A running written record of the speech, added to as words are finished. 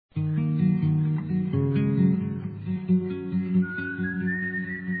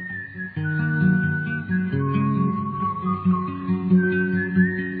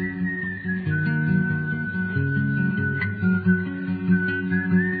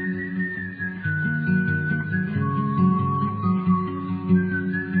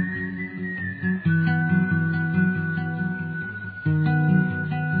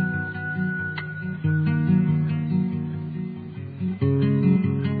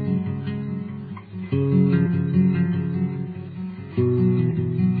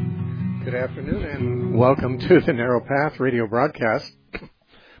Welcome to the Narrow Path radio broadcast.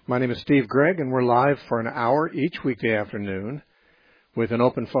 My name is Steve Gregg, and we're live for an hour each weekday afternoon with an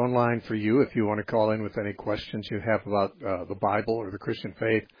open phone line for you if you want to call in with any questions you have about the Bible or the Christian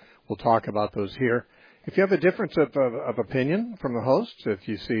faith. We'll talk about those here. If you have a difference of opinion from the host, if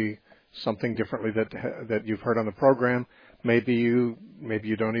you see something differently that you've heard on the program, maybe you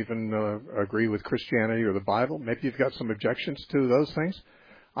don't even agree with Christianity or the Bible, maybe you've got some objections to those things,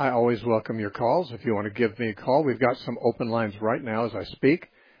 I always welcome your calls. If you want to give me a call, we've got some open lines right now as I speak.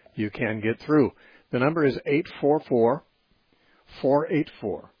 You can get through. The number is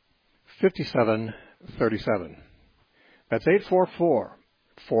 844-484-5737. That's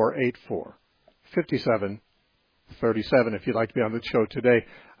 844-484-5737 if you'd like to be on the show today.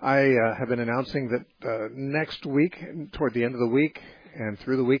 I have been announcing that next week, toward the end of the week and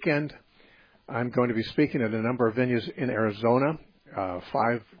through the weekend, I'm going to be speaking at a number of venues in Arizona.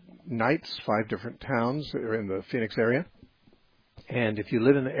 5 nights, 5 different towns in the Phoenix area. And if you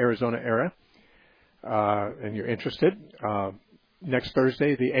live in the Arizona area and you're interested, next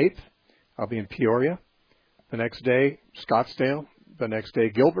Thursday, the 8th, I'll be in Peoria. The next day, Scottsdale. The next day,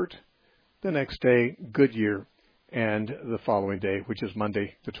 Gilbert. The next day, Goodyear. And the following day, which is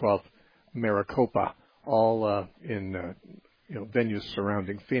Monday the 12th, Maricopa, all in venues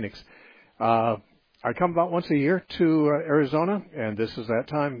surrounding Phoenix. I come about once a year to Arizona, and this is that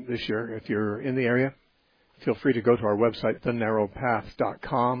time this year. If you're in the area, feel free to go to our website,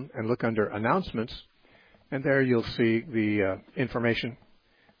 thenarrowpath.com, and look under announcements, and there you'll see the information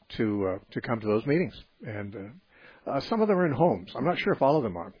to come to those meetings. And some of them are in homes. I'm not sure if all of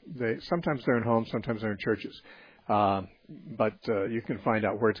them are. Sometimes they're in homes, sometimes they're in churches. But you can find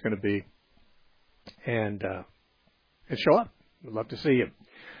out where it's going to be and show up. We'd love to see you.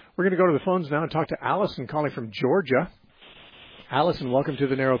 We're going to go to the phones now and talk to Allison calling from Georgia. Allison, welcome to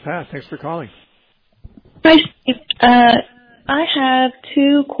the Narrow Path. Thanks for calling. Hi, Steve. I have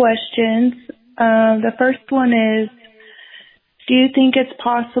 2 questions. The first one is, do you think it's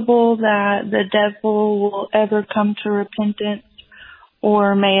possible that the devil will ever come to repentance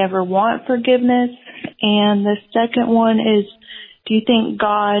or may ever want forgiveness? And the second one is, do you think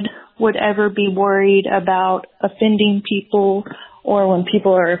God would ever be worried about offending people or when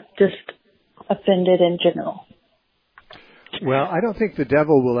people are just offended in general? Well, I don't think the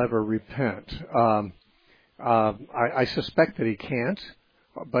devil will ever repent. I suspect that he can't,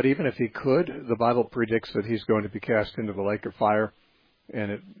 but even if he could, the Bible predicts that he's going to be cast into the lake of fire.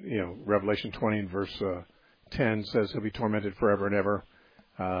 And Revelation 20 and verse 10 says he'll be tormented forever and ever,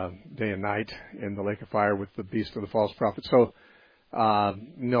 day and night in the lake of fire with the beast of the false prophet. So,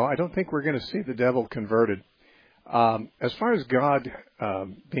 no, I don't think we're going to see the devil converted. As far as God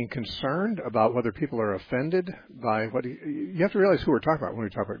being concerned about whether people are offended by what you have to realize who we're talking about when we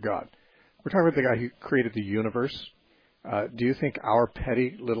talk about God. We're talking about the guy who created the universe. Do you think our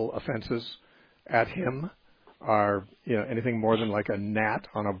petty little offenses at him are anything more than like a gnat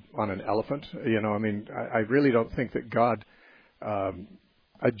on an elephant? I really don't think that God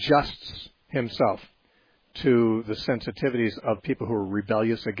adjusts himself to the sensitivities of people who are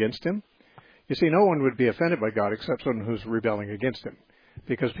rebellious against him. You see, no one would be offended by God except someone who's rebelling against him.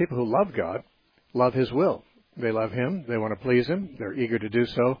 Because people who love God love his will. They love him. They want to please him. They're eager to do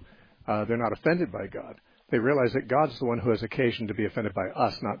so. They're not offended by God. They realize that God's the one who has occasion to be offended by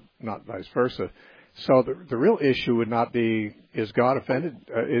us, not vice versa. So the real issue would not be, is God offended?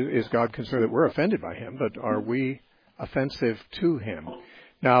 Is God concerned that we're offended by him? But are we offensive to him?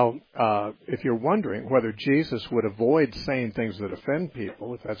 Now, if you're wondering whether Jesus would avoid saying things that offend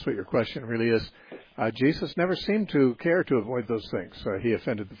people, if that's what your question really is, Jesus never seemed to care to avoid those things. He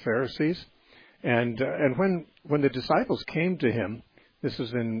offended the Pharisees. And when the disciples came to him, this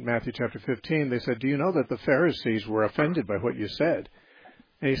is in Matthew chapter 15, they said, do you know that the Pharisees were offended by what you said?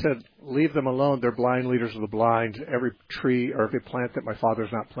 And he said, leave them alone. They're blind leaders of the blind. Every tree or every plant that my Father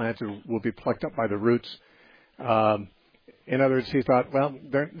has not planted will be plucked up by the roots. In other words, he thought, well,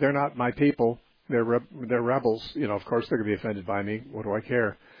 they're not my people. They're rebels. Of course they're going to be offended by me. What do I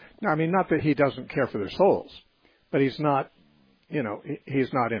care? No, not that he doesn't care for their souls, but he's not in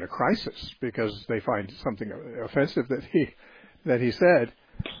a crisis because they find something offensive that he said.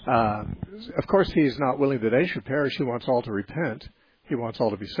 Of course, he's not willing that any should perish. He wants all to repent. He wants all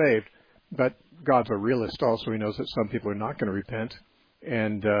to be saved. But God's a realist also. He knows that some people are not going to repent.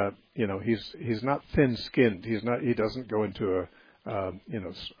 And he's not thin-skinned. He doesn't go into a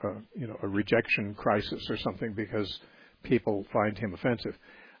rejection crisis or something because people find him offensive.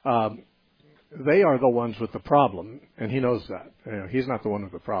 They are the ones with the problem, and he knows that. He's not the one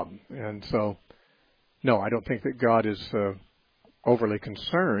with the problem. And so, no, I don't think that God is overly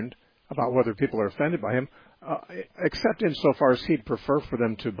concerned about whether people are offended by him, except insofar as he'd prefer for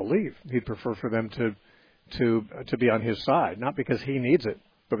them to believe. He'd prefer for them to be on his side, not because he needs it,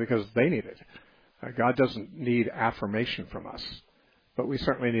 but because they need it. God doesn't need affirmation from us, but we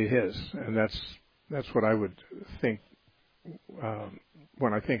certainly need his, and that's what I would think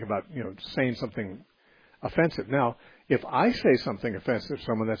when I think about saying something offensive. Now, if I say something offensive to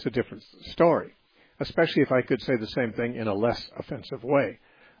someone, that's a different story, especially if I could say the same thing in a less offensive way.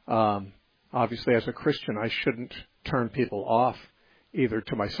 Obviously, as a Christian, I shouldn't turn people off either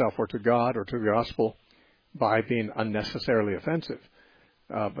to myself or to God or to the gospel by being unnecessarily offensive.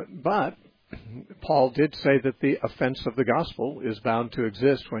 But Paul did say that the offense of the gospel is bound to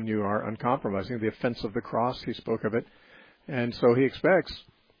exist when you are uncompromising. The offense of the cross, he spoke of it. And so he expects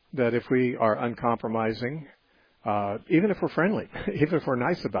that if we are uncompromising, even if we're friendly, even if we're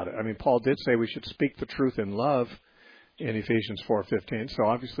nice about it. I mean, Paul did say we should speak the truth in love in Ephesians 4:15. So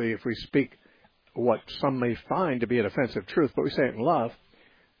obviously, if we speak what some may find to be an offensive truth, but we say it in love,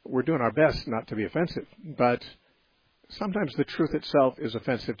 we're doing our best not to be offensive. But sometimes the truth itself is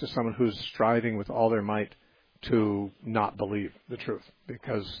offensive to someone who's striving with all their might to not believe the truth,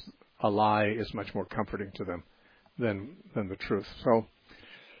 because a lie is much more comforting to them than the truth. So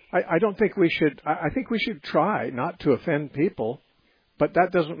I don't think we should. I think we should try not to offend people, but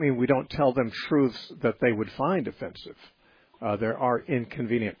that doesn't mean we don't tell them truths that they would find offensive. There are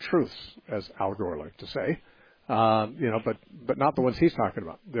inconvenient truths, as Al Gore liked to say, but not the ones he's talking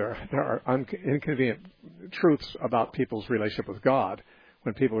about. There are inconvenient truths about people's relationship with God.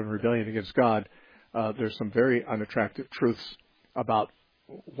 When people are in rebellion against God, there's some very unattractive truths about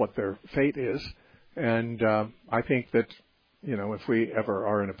what their fate is. And I think that, if we ever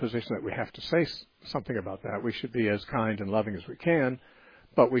are in a position that we have to say something about that, we should be as kind and loving as we can,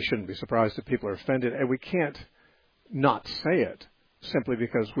 but we shouldn't be surprised if people are offended. And we can't not say it simply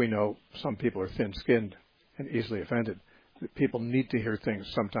because we know some people are thin-skinned and easily offended. People need to hear things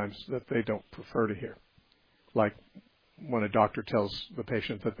sometimes that they don't prefer to hear. Like when a doctor tells the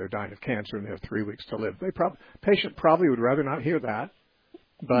patient that they're dying of cancer and they have 3 weeks to live. Patient probably would rather not hear that.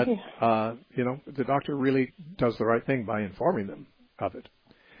 But, the doctor really does the right thing by informing them of it.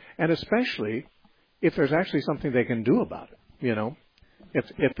 And especially if there's actually something they can do about it,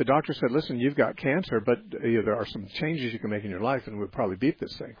 If the doctor said, listen, you've got cancer, but there are some changes you can make in your life and we'll probably beat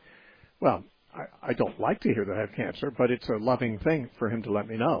this thing. Well, I don't like to hear that I have cancer, but it's a loving thing for him to let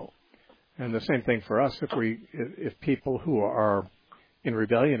me know. And the same thing for us. If people who are in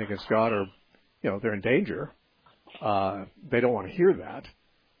rebellion against God are, they're in danger, they don't want to hear that.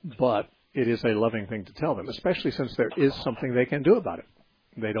 But it is a loving thing to tell them, especially since there is something they can do about it.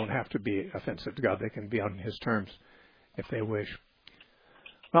 They don't have to be offensive to God. They can be on his terms if they wish.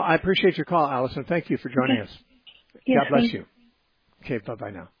 Well, I appreciate your call, Allison. Thank you for joining us. Yes, God bless you. Okay,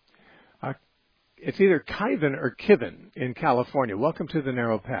 bye-bye now. It's either Kivin or Kivin in California. Welcome to the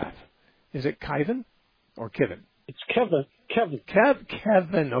Narrow Path. Is it Kivin or Kivin? It's Kevin.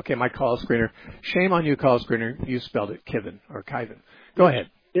 Kevin. Okay, my call screener. Shame on you, call screener. You spelled it Kivin or Kivin. Go ahead.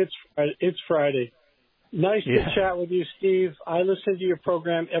 It's Friday. Nice to chat with you, Steve. I listen to your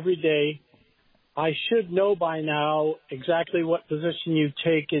program every day. I should know by now exactly what position you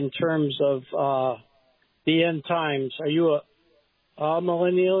take in terms of the end times. Are you a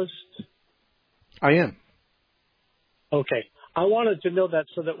millennialist? I am. Okay. I wanted to know that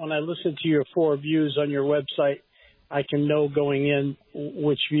so that when I listen to your 4 views on your website, I can know going in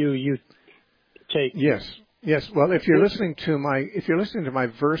which view you take. Yes. Well, if you're listening to my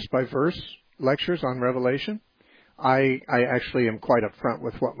verse by verse lectures on Revelation, I actually am quite upfront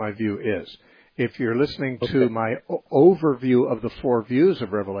with what my view is. If you're listening to my overview of the 4 views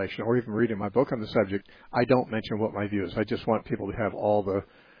of Revelation, or even reading my book on the subject, I don't mention what my view is. I just want people to have all the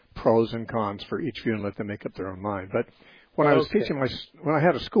pros and cons for each view and let them make up their own mind. But when I was teaching when I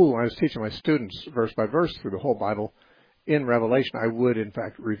had a school, I was teaching my students verse by verse through the whole Bible in Revelation, I would in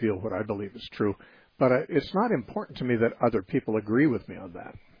fact reveal what I believe is true. But it's not important to me that other people agree with me on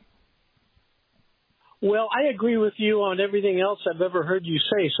that. Well, I agree with you on everything else I've ever heard you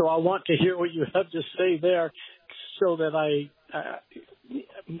say, so I want to hear what you have to say there, so that I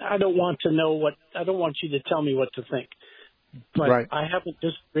don't want you to tell me what to think. But right. I haven't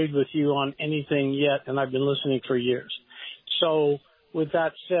disagreed with you on anything yet, and I've been listening for years. So with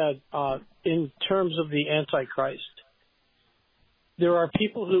that said, in terms of the Antichrist, there are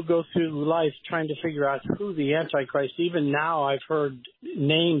people who go through life trying to figure out who the Antichrist, even now I've heard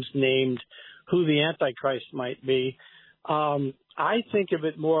names named who the Antichrist might be. I think of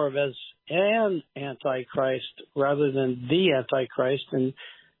it more of as an Antichrist rather than the Antichrist, and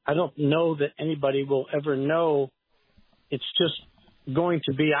I don't know that anybody will ever know. It's just going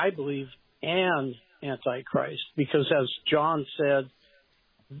to be, I believe, an Antichrist, because as John said,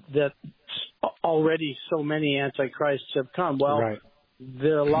 that already so many Antichrists have come. Well, right.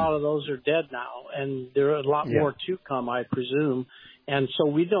 A lot of those are dead now, and there are a lot more to come, I presume. And so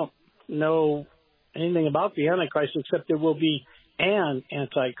we don't know anything about the Antichrist except there will be an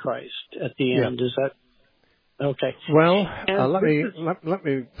Antichrist at the end. Is that okay? Well, let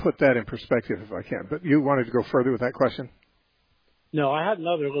me put that in perspective if I can. But you wanted to go further with that question? No, I had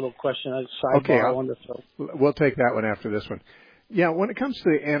another little question. We'll take that one after this one. Yeah, when it comes to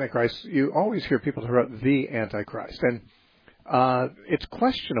the Antichrist, you always hear people talk about the Antichrist, and it's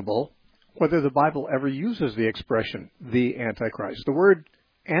questionable whether the Bible ever uses the expression the Antichrist. The word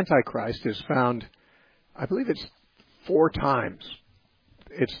Antichrist is found, I believe it's 4 times.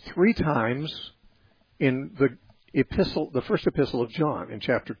 It's 3 times in the first epistle of John, in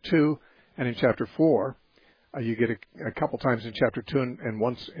chapter 2 and in chapter 4. You get a couple times in chapter 2 and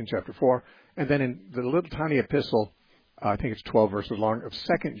once in chapter 4. And then in the little tiny epistle, I think it's 12 verses long, of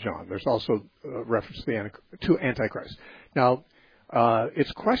 2 John, there's also reference to Antichrist. Now,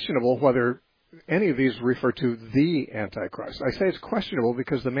 it's questionable whether any of these refer to the Antichrist. I say it's questionable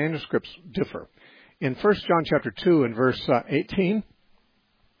because the manuscripts differ. In 1 John chapter 2 and verse 18,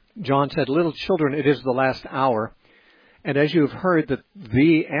 John said, "Little children, it is the last hour, and as you have heard that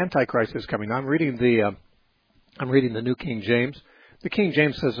the Antichrist is coming." Now, I'm reading the New King James. The King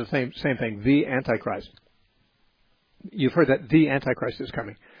James says the same thing, the Antichrist. You've heard that the Antichrist is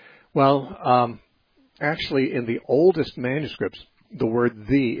coming. Well, actually, in the oldest manuscripts, the word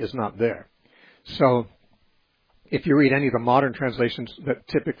 "the" is not there. So, if you read any of the modern translations that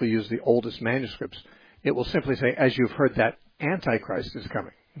typically use the oldest manuscripts, it will simply say, "As you've heard that Antichrist is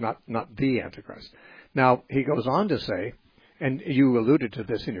coming," not the Antichrist. Now, he goes on to say, and you alluded to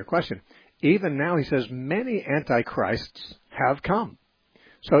this in your question, even now, he says, many Antichrists have come.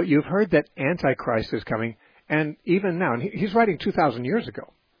 So you've heard that Antichrist is coming, and even now, and he's writing 2,000 years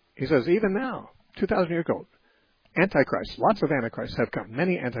ago. He says, even now, 2,000 years ago, Antichrist, lots of Antichrists have come.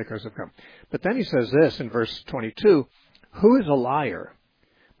 Many Antichrists have come. But then he says this in verse 22, "Who is a liar?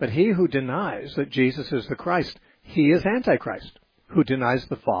 But he who denies that Jesus is the Christ, he is Antichrist, who denies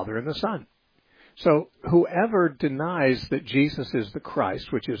the Father and the Son." So whoever denies that Jesus is the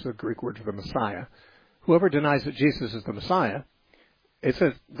Christ, which is the Greek word for the Messiah, whoever denies that Jesus is the Messiah, it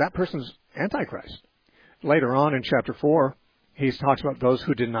says that person's Antichrist. Later on in chapter 4, he talks about those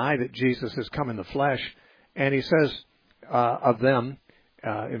who deny that Jesus has come in the flesh, and he says of them,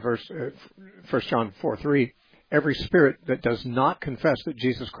 in 1 John 4:3, "Every spirit that does not confess that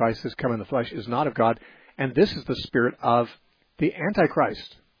Jesus Christ has come in the flesh is not of God, and this is the spirit of the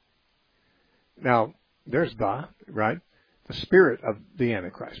Antichrist." Now, there's right? The spirit of the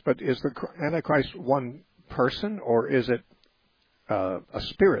Antichrist. But is the Antichrist one person, or is it a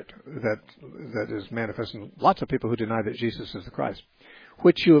spirit that is manifesting lots of people who deny that Jesus is the Christ,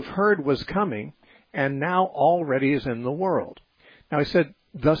 which you have heard was coming, and now already is in the world. Now, he said,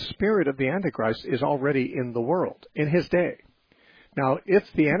 the spirit of the Antichrist is already in the world, in his day. Now,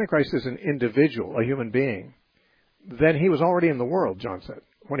 if the Antichrist is an individual, a human being, then he was already in the world, John said,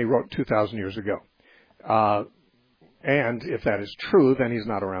 when he wrote 2,000 years ago. And if that is true, then he's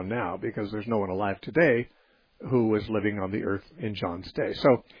not around now, because there's no one alive today who was living on the earth in John's day.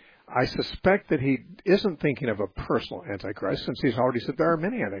 So I suspect that he isn't thinking of a personal Antichrist, since he's already said there are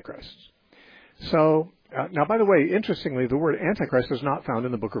many Antichrists. So, now, by the way, interestingly, the word Antichrist is not found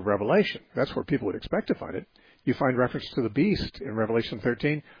in the book of Revelation. That's where people would expect to find it. You find reference to the beast in Revelation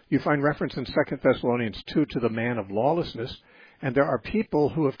 13. You find reference in 2 Thessalonians 2 to the man of lawlessness. And there are people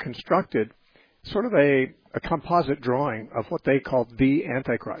who have constructed sort of a composite drawing of what they call the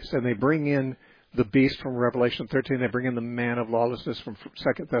Antichrist. And they bring in the beast from Revelation 13. They bring in the man of lawlessness from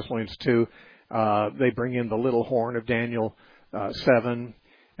 2 Thessalonians 2. They bring in the little horn of Daniel 7.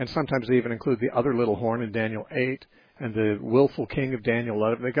 And sometimes they even include the other little horn in Daniel 8 and the willful king of Daniel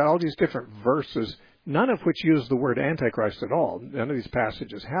 11. They've got all these different verses, none of which use the word Antichrist at all. None of these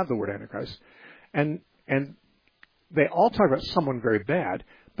passages have the word Antichrist. And they all talk about someone very bad,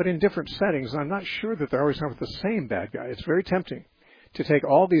 but in different settings. I'm not sure that they're always talking about the same bad guy. It's very tempting to take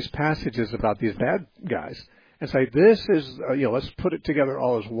all these passages about these bad guys and say, this is, let's put it together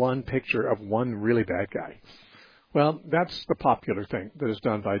all as one picture of one really bad guy. Well, that's the popular thing that is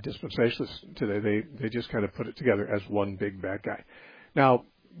done by dispensationalists today. They just kind of put it together as one big bad guy. Now,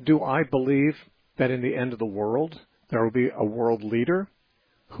 do I believe that in the end of the world, there will be a world leader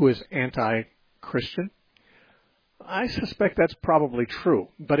who is anti-Christian? I suspect that's probably true,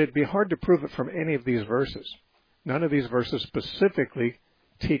 but it'd be hard to prove it from any of these verses. None of these verses specifically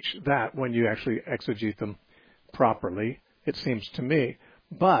teach that when you actually exegete them properly. it seems to me.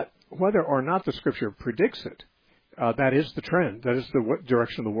 But whether or not the Scripture predicts it, that is the trend. That is the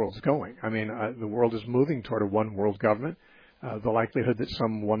direction the world's going. I mean, the world is moving toward a one world government. The likelihood that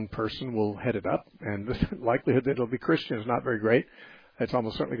some one person will head it up, and the likelihood that it'll be Christian is not very great. It's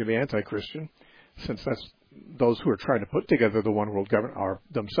almost certainly going to be anti-Christian, since those who are trying to put together the one world government are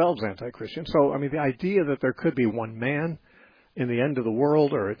themselves anti-Christian. So, I mean, the idea that there could be one man in the end of the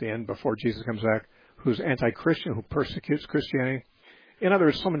world, or at the end before Jesus comes back, who's anti-Christian, who persecutes Christianity, in other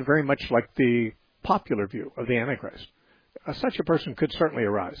words, someone very much like the popular view of the Antichrist. Such a person could certainly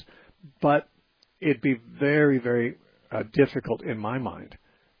arise, but it'd be very, very difficult in my mind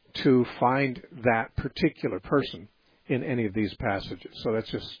to find that particular person in any of these passages. So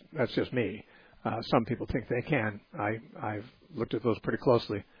that's just me. Some people think they can. I've looked at those pretty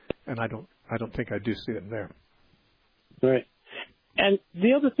closely, and I don't think I do see them there. Right. And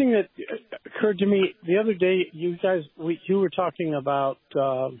the other thing that occurred to me the other day, you were talking about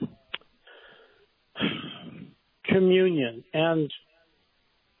communion, and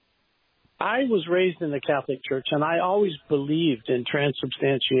I was raised in the Catholic Church, and I always believed in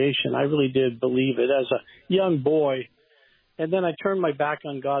transubstantiation. I really did believe it as a young boy. And then I turned my back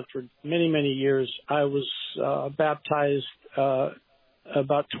on God for many, many years. I was baptized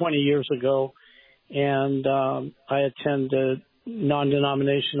about 20 years ago, and I attended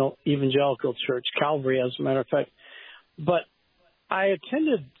non-denominational evangelical church, Calvary, as a matter of fact. But I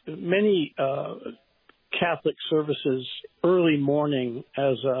attended many Catholic services early morning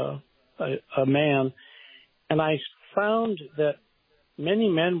as a man, and I found that many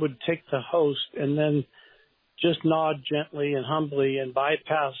men would take the host and then just nod gently and humbly and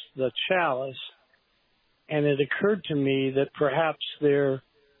bypass the chalice. And it occurred to me that perhaps they're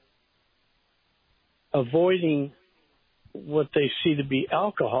avoiding what they see to be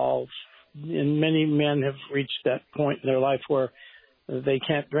alcohol. And many men have reached that point in their life where they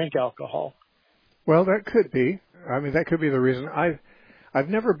can't drink alcohol. Well, that could be. I mean, that could be the reason. I've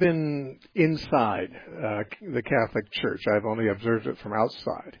never been inside the Catholic Church. I've only observed it from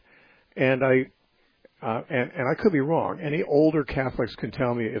outside. And I could be wrong. Any older Catholics can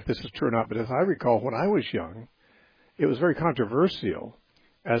tell me if this is true or not. But as I recall, when I was young, it was very controversial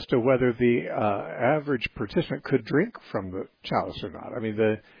as to whether the average participant could drink from the chalice or not. I mean,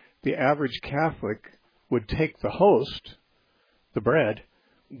 the average Catholic would take the host, the bread,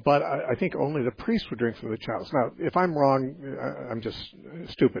 but I think only the priest would drink from the chalice. Now, if I'm wrong, I'm just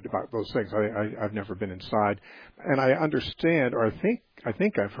stupid about those things. I've never been inside, and I understand, or I think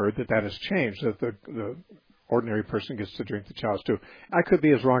I've heard that has changed. That the ordinary person gets to drink the chalice too. I could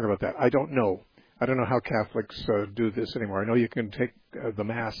be as wrong about that. I don't know. I don't know how Catholics do this anymore. I know you can take the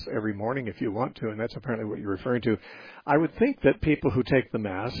Mass every morning if you want to, and that's apparently what you're referring to. I would think that people who take the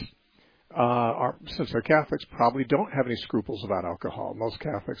Mass since they're Catholics, probably don't have any scruples about alcohol. Most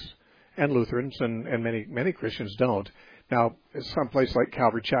Catholics and Lutherans and many Christians don't. Now, some place like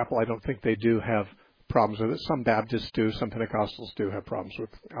Calvary Chapel, I don't think they do have problems with it. Some Baptists do, some Pentecostals do have problems with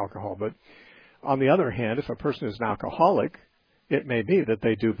alcohol. But on the other hand, if a person is an alcoholic, it may be that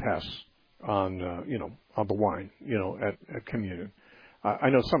they do pass on, on the wine, at communion. I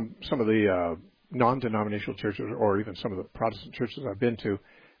know some of the non-denominational churches, or even some of the Protestant churches I've been to,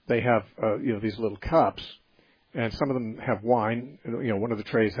 they have, these little cups, and some of them have wine. One of the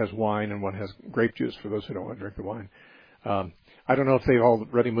trays has wine, and one has grape juice for those who don't want to drink the wine. I don't know if they've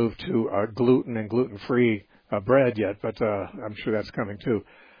already moved to gluten and gluten-free bread yet, but I'm sure that's coming too.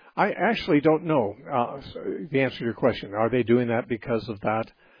 I actually don't know the answer to your question. Are they doing that because of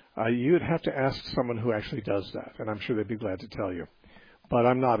that? You would have to ask someone who actually does that, and I'm sure they'd be glad to tell you. But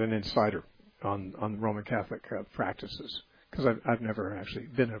I'm not an insider on Roman Catholic practices, because I've never actually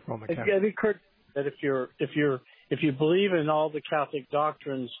been a Roman Catholic. It occurred that if you believe in all the Catholic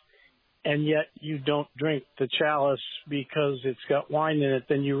doctrines, and yet you don't drink the chalice because it's got wine in it,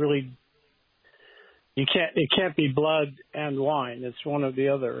 then it can't be blood and wine. It's one or the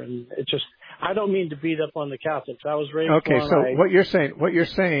other, and I don't mean to beat up on the Catholics. I was raised. Okay, so what you're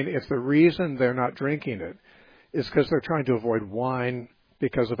saying, if the reason they're not drinking it is because they're trying to avoid wine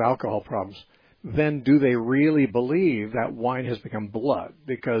because of alcohol problems, then do they really believe that wine has become blood?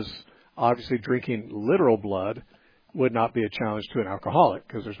 Because obviously drinking literal blood would not be a challenge to an alcoholic,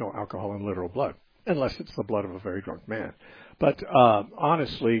 because there's no alcohol in literal blood, unless it's the blood of a very drunk man. But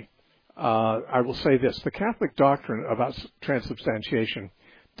honestly, I will say this. The Catholic doctrine about transubstantiation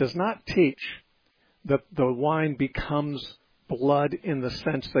does not teach that the wine becomes blood in the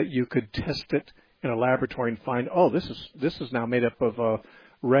sense that you could test it in a laboratory and find, this is now made up of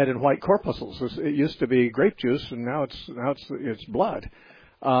red and white corpuscles. It used to be grape juice, and now it's blood.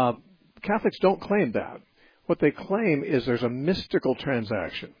 Catholics don't claim that. What they claim is there's a mystical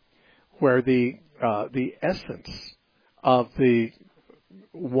transaction where the essence of the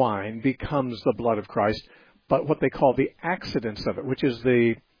wine becomes the blood of Christ, but what they call the accidents of it, which is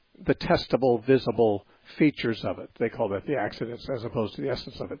the testable, visible features of it. They call that the accidents as opposed to the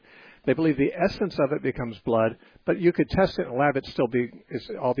essence of it. They believe the essence of it becomes blood, but you could test it in a lab. It still be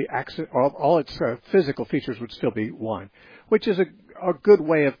all its physical features would still be wine, which is a good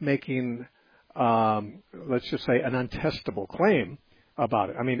way of making, let's just say, an untestable claim about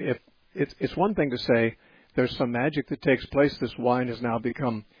it. I mean, if it's one thing to say there's some magic that takes place. This wine has now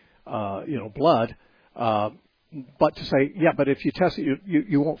become, blood. But to say, yeah, but if you test it,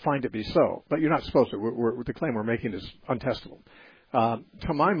 you won't find it be so. But you're not supposed to. The claim we're making is untestable.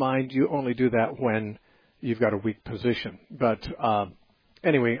 To my mind, you only do that when you've got a weak position. But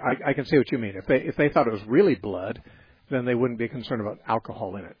anyway, I can see what you mean. If they thought it was really blood, then they wouldn't be concerned about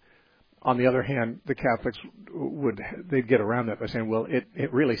alcohol in it. On the other hand, the Catholics they'd get around that by saying, well,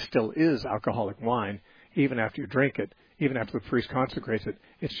 it really still is alcoholic wine, even after you drink it, even after the priest consecrates it.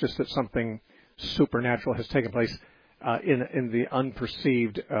 It's just that something supernatural has taken place in the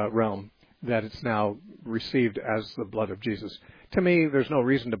unperceived realm, that it's now received as the blood of Jesus. To me, there's no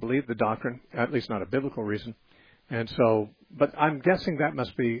reason to believe the doctrine, at least not a biblical reason. And so, but I'm guessing that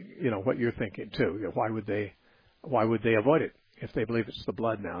must be, what you're thinking too. Why would they avoid it if they believe it's the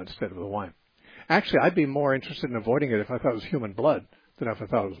blood now instead of the wine? Actually, I'd be more interested in avoiding it if I thought it was human blood than if I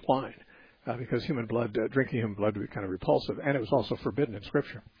thought it was wine, because human blood, drinking human blood would be kind of repulsive, and it was also forbidden in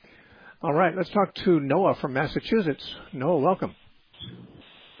Scripture. All right, let's talk to Noah from Massachusetts. Noah, welcome.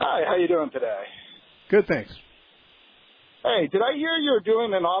 Hi, how you doing today? Good, thanks. Hey, did I hear you're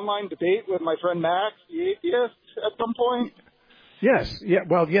doing an online debate with my friend Max, the atheist, at some point? Yes.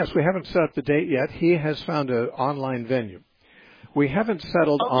 Yes, we haven't set up the date yet. He has found an online venue. We haven't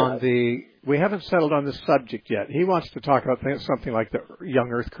settled on the subject yet. He wants to talk about something like the young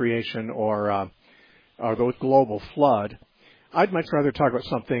Earth creation or the global flood. I'd much rather talk about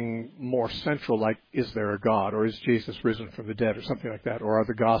something more central, like is there a God, or is Jesus risen from the dead, or something like that, or are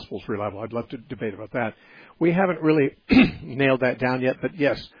the Gospels reliable? I'd love to debate about that. We haven't really nailed that down yet, but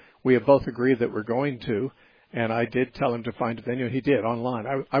yes, we have both agreed that we're going to, and I did tell him to find a venue. He did, online.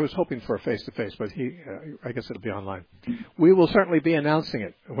 I was hoping for a face-to-face, but I guess it'll be online. We will certainly be announcing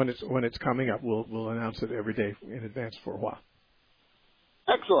it when it's coming up. We'll announce it every day in advance for a while.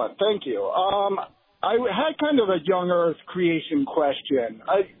 Excellent, thank you. I had kind of a young Earth creation question.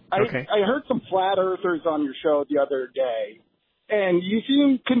 I heard some flat earthers on your show the other day, and you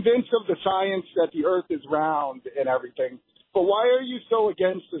seem convinced of the science that the Earth is round and everything, but why are you so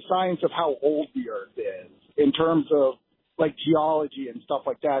against the science of how old the Earth is in terms of like geology and stuff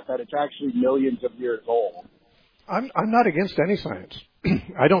like that it's actually millions of years old? I'm not against any science.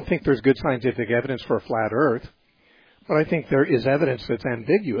 I don't think there's good scientific evidence for a flat Earth, but I think there is evidence that's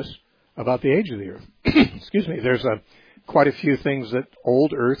ambiguous about the age of the Earth. Excuse me. There's quite a few things that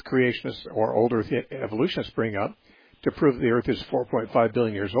old Earth creationists or old Earth evolutionists bring up to prove the Earth is 4.5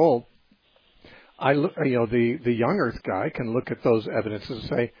 billion years old. The young Earth guy can look at those evidences and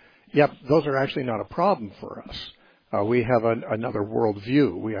say, yep, those are actually not a problem for us. We have another world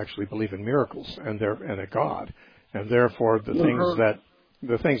view. We actually believe in miracles and a God, and therefore the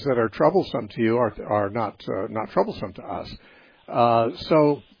things that are troublesome to you are not troublesome to us.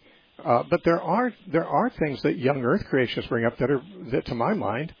 But there are things that young Earth creationists bring up that to my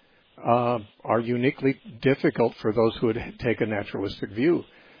mind are uniquely difficult for those who would take a naturalistic view.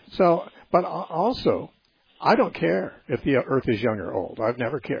 So, but also, I don't care if the Earth is young or old. I've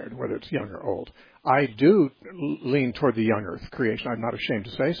never cared whether it's young or old. I do lean toward the young Earth creation. I'm not ashamed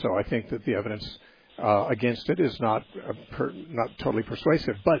to say so. I think that the evidence against it is not totally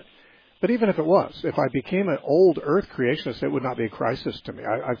persuasive. But even if it was, if I became an old Earth creationist, it would not be a crisis to me.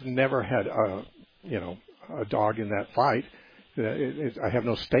 I've never had a dog in that fight. I have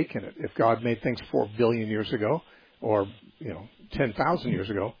no stake in it. If God made things 4 billion years ago, or 10,000 years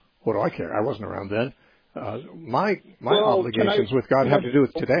ago, what do I care? I wasn't around then. My obligations with God have to do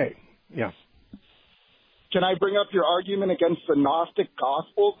with today. Yeah. Can I bring up your argument against the Gnostic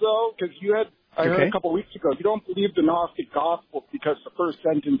Gospels, though? Because I heard a couple of weeks ago, you don't believe the Gnostic Gospels because the first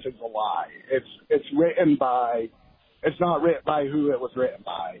sentence is a lie. It's not written by who it was written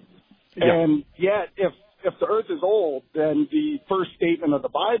by. Yeah. And yet, if the Earth is old, then the first statement of the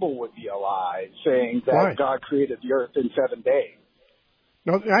Bible would be a lie, saying that God created the Earth in 7 days.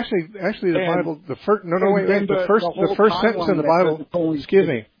 No, actually, the Bible. The first sentence in the Bible. Excuse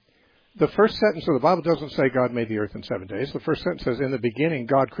me. The first sentence of the Bible doesn't say God made the earth in 7 days. The first sentence says, "In the beginning,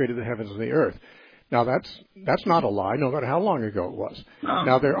 God created the heavens and the earth." Now, that's not a lie, no matter how long ago it was.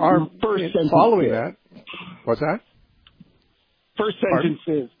 Now, there are following that. What's that? First sentence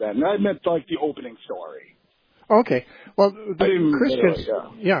is then. I meant like the opening story. Okay. Well, Christians,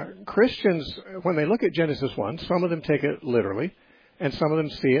 literally, Christians, when they look at Genesis 1, some of them take it literally, and some of them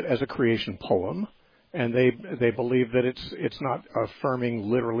see it as a creation poem, and they believe that it's not affirming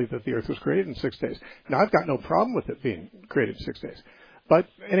literally that the earth was created in 6 days. Now, I've got no problem with it being created in 6 days. But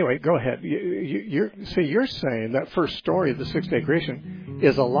anyway, go ahead. You're saying that first story of the 6-day creation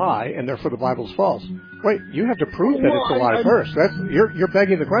is a lie, and therefore the Bible's false. Wait, you have to prove that it's a lie first. You're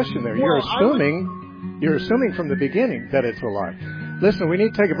begging the question there. You're assuming from the beginning that it's a lie. Listen, we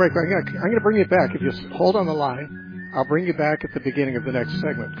need to take a break. I'm going to bring you back. If you hold on the line, I'll bring you back at the beginning of the next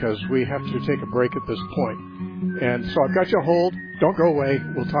segment because we have to take a break at this point. And so I've got you on hold. Don't go away.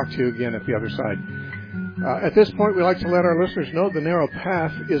 We'll talk to you again at the other side. At this point, we like to let our listeners know The Narrow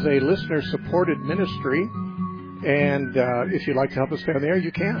Path is a listener-supported ministry. And if you'd like to help us stay on the air,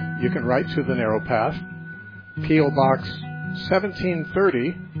 you can. You can write to The Narrow Path, P.O. Box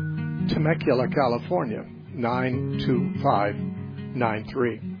 1730, Temecula, California,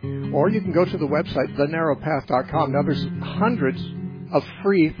 92593. Or you can go to the website, thenarrowpath.com. Now, there's hundreds of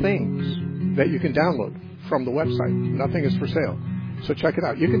free things that you can download from the website. Nothing is for sale. So check it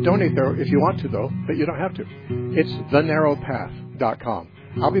out. You can donate there if you want to, though, but you don't have to. It's thenarrowpath.com.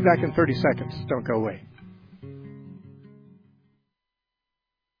 I'll be back in 30 seconds. Don't go away.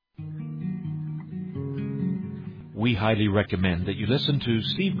 We highly recommend that you listen to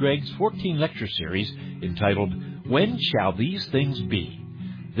Steve Gregg's 14-lecture series entitled, When Shall These Things Be?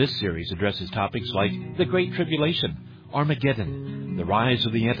 This series addresses topics like the Great Tribulation, Armageddon, the rise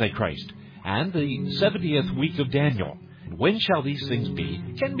of the Antichrist, and the 70th week of Daniel. When Shall These Things Be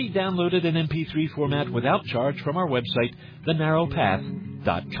can be downloaded in MP3 format without charge from our website,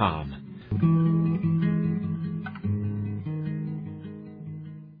 thenarrowpath.com.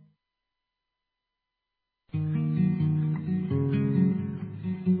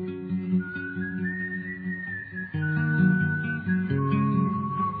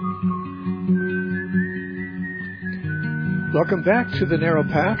 Welcome back to the Narrow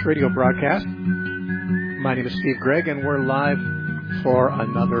Path radio broadcast. My name is Steve Gregg, and we're live for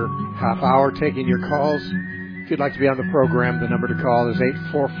another half hour taking your calls. If you'd like to be on the program, the number to call is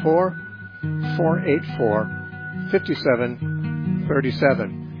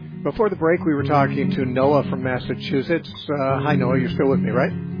 844-484-5737. Before the break, we were talking to Noah from Massachusetts. Hi, Noah. You're still with me,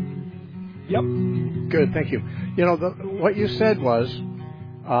 right? Yep. Good. Thank you. You know, what you said was,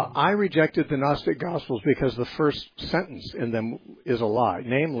 I rejected the Gnostic Gospels because the first sentence in them is a lie.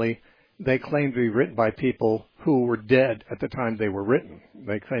 Namely, they claim to be written by people who were dead at the time they were written.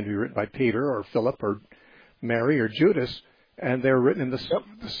 They claim to be written by Peter or Philip or Mary or Judas, and they were written in the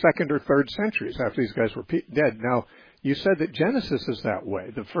second or third centuries after these guys were dead. Now, you said that Genesis is that way.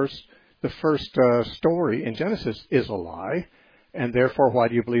 The first story in Genesis is a lie, and therefore, why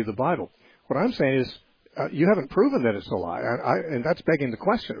do you believe the Bible? What I'm saying is, you haven't proven that it's a lie, and that's begging the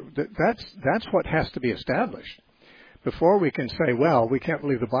question. That's what has to be established. Before we can say, well, we can't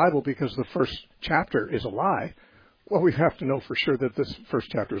believe the Bible because the first chapter is a lie, well, we have to know for sure that this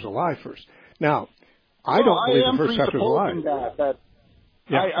first chapter is a lie first. Now, I don't believe the first chapter is a lie.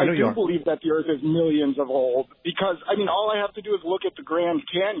 I do believe that the Earth is millions of old because, all I have to do is look at the Grand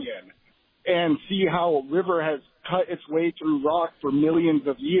Canyon and see how a river has cut its way through rock for millions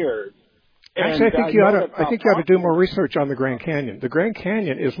of years. Actually, I think you ought to do more research on the Grand Canyon. The Grand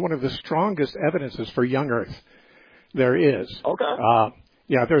Canyon is one of the strongest evidences for young Earth there is. Okay.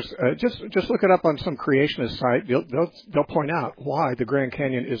 There's just look it up on some creationist site. They'll point out why the Grand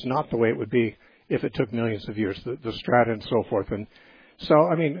Canyon is not the way it would be if it took millions of years, the strata and so forth. And so,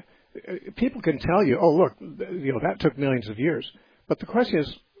 people can tell you, oh, look, that took millions of years. But the question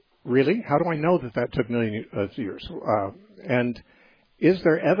is, really, how do I know that took millions of years? And is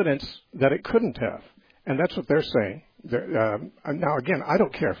there evidence that it couldn't have? And that's what they're saying. Now, again, I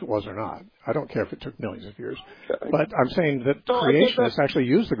don't care if it was or not. I don't care if it took millions of years. Okay. But I'm saying that creationists actually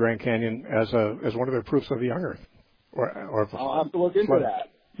use the Grand Canyon as one of their proofs of the young Earth. I'll have to look into that.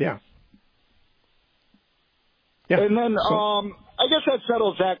 Yeah. And then I guess that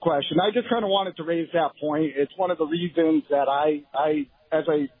settles that question. I just kind of wanted to raise that point. It's one of the reasons that I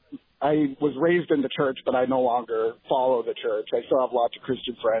was raised in the church, but I no longer follow the church. I still have lots of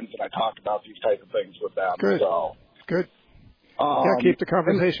Christian friends, and I talk about these type of things with them. Good. So. Good. Keep the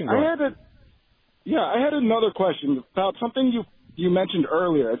conversation going. I had another question about something you mentioned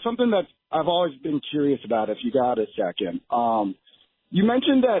earlier. It's something that I've always been curious about, if you got a second. You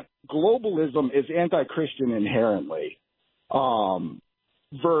mentioned that globalism is anti-Christian inherently. And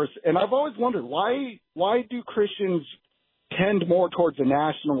I've always wondered, why do Christians tend more towards a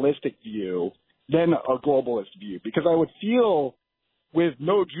nationalistic view than a globalist view, because I would feel with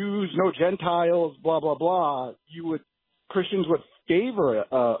no Jews, no Gentiles, blah, blah, blah, Christians would favor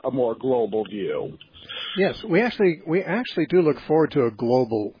a more global view. Yes, we actually do look forward to a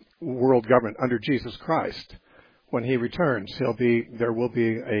global world government under Jesus Christ. When he returns, there will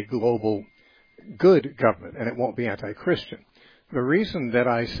be a global good government, and it won't be anti-Christian. The reason that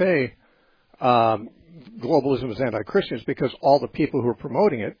I say globalism is anti-Christian is because all the people who are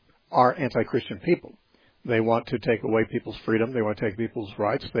promoting it are anti-Christian people. They want to take away people's freedom. They want to take people's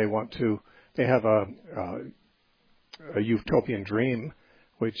rights. They have a utopian dream,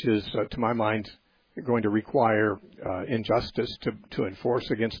 which is, to my mind, going to require injustice to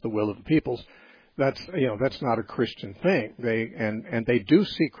enforce against the will of the peoples. That's not a Christian thing. They do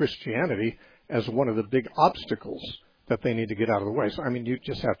see Christianity as one of the big obstacles that they need to get out of the way. So, I mean, you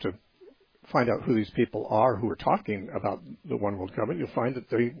just have to find out who these people are who are talking about the one world government. You'll find that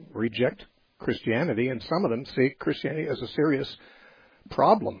they reject Christianity, and some of them see Christianity as a serious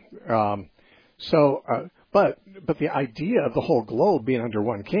problem. But the idea of the whole globe being under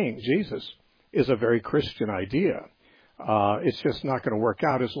one king, Jesus, is a very Christian idea. It's just not going to work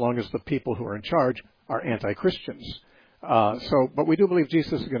out as long as the people who are in charge are anti-Christians. But we do believe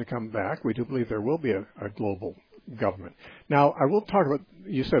Jesus is going to come back. We do believe there will be a global government. Now, I will talk about,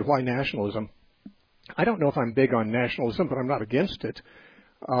 you said, why nationalism? I don't know if I'm big on nationalism, but I'm not against it.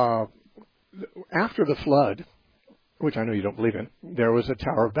 After the flood, which I know you don't believe in, there was a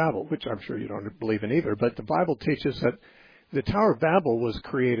Tower of Babel, which I'm sure you don't believe in either. But the Bible teaches that the Tower of Babel was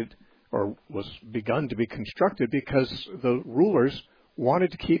created or was begun to be constructed because the rulers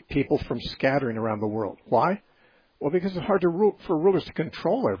wanted to keep people from scattering around the world. Why? Well, because it's hard for rulers to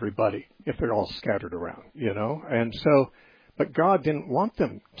control everybody if they're all scattered around, And so, but God didn't want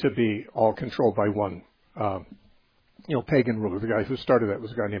them to be all controlled by one, pagan ruler. The guy who started that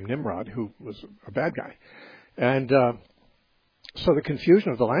was a guy named Nimrod, who was a bad guy. And so the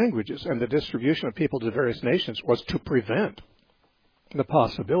confusion of the languages and the distribution of people to various nations was to prevent the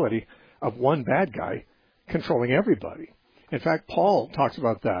possibility of one bad guy controlling everybody. In fact, Paul talks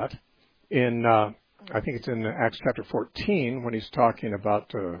about that in, I think it's in Acts chapter 14, when he's talking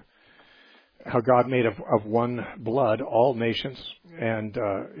about how God made of one blood all nations. And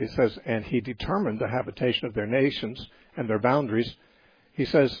it says, and he determined the habitation of their nations and their boundaries. He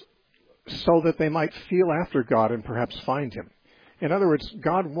says, so that they might feel after God and perhaps find him. In other words,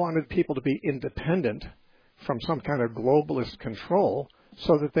 God wanted people to be independent from some kind of globalist control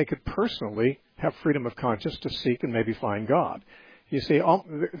so that they could personally have freedom of conscience to seek and maybe find God. You see,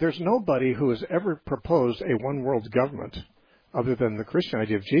 there's nobody who has ever proposed a one-world government, other than the Christian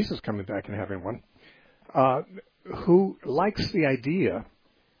idea of Jesus coming back and having one, who likes the idea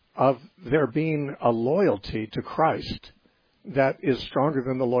of there being a loyalty to Christ that is stronger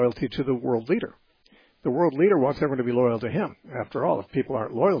than the loyalty to the world leader. The world leader wants everyone to be loyal to him. After all, if people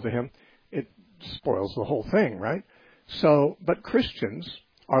aren't loyal to him, it spoils the whole thing, right? So, but Christians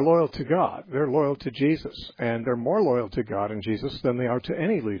are loyal to God. They're loyal to Jesus, and they're more loyal to God and Jesus than they are to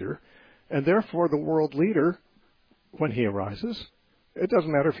any leader. And therefore, the world leader, when he arises, it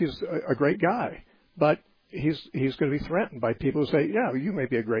doesn't matter if he's a great guy, but he's going to be threatened by people who say, yeah, you may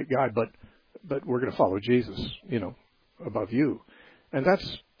be a great guy, but we're going to follow Jesus, above you. And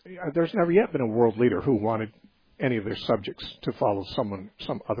there's never yet been a world leader who wanted any of their subjects to follow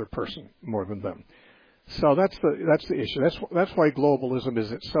some other person more than them. So that's the issue. That's why globalism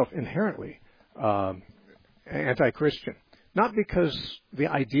is itself inherently anti-Christian. Not because the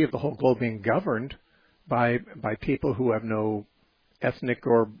idea of the whole globe being governed by people who have no ethnic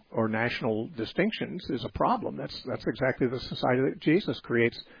or national distinctions is a problem. That's exactly the society that Jesus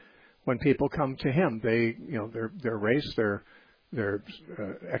creates when people come to him. They, their race, their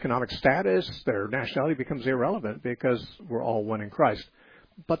economic status, their nationality becomes irrelevant because we're all one in Christ.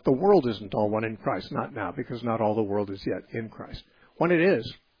 But the world isn't all one in Christ, not now, because not all the world is yet in Christ. When it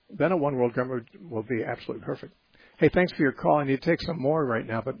is, then a one world government will be absolutely perfect. Hey, thanks for your call. I need to take some more right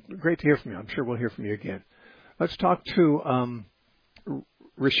now, but great to hear from you. I'm sure we'll hear from you again. Let's talk to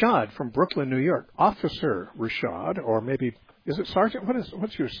Rashad from Brooklyn, New York. Officer Rashad, or maybe, is it Sergeant?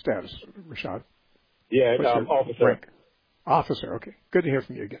 What's your status, Rashad? Yeah, officer. Rank? Officer, okay. Good to hear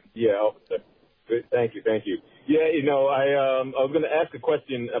from you again. Yeah, officer. Good. Thank you. Yeah, I was going to ask a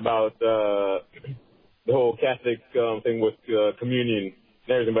question about the whole Catholic thing with communion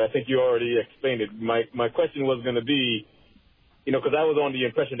and everything, but I think you already explained it. My question was going to be, because I was on the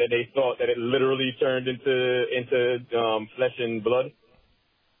impression that they thought that it literally turned into flesh and blood.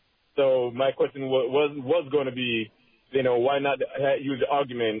 So my question was going to be, why not use the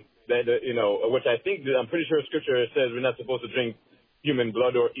argument that, which I think, I'm pretty sure Scripture says we're not supposed to drink human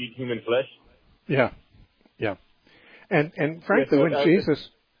blood or eat human flesh. Yeah. And frankly,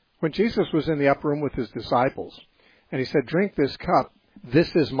 when Jesus was in the upper room with his disciples, and he said, "Drink this cup,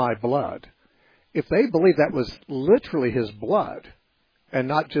 this is my blood," if they believed that was literally his blood and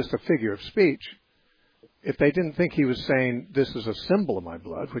not just a figure of speech, if they didn't think he was saying, "This is a symbol of my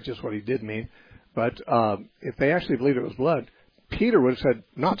blood," which is what he did mean, but if they actually believed it was blood, Peter would have said,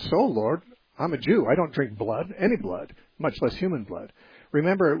 "Not so, Lord. I'm a Jew. I don't drink blood, any blood, much less human blood."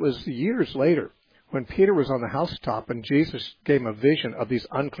 Remember, it was years later when Peter was on the housetop and Jesus gave him a vision of these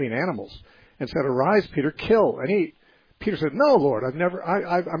unclean animals and said, "Arise, Peter, kill and eat." Peter said, "No, Lord,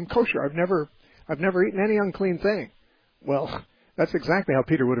 I'm kosher. I've never eaten any unclean thing." Well, that's exactly how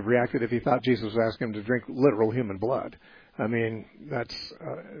Peter would have reacted if he thought Jesus was asking him to drink literal human blood. I mean,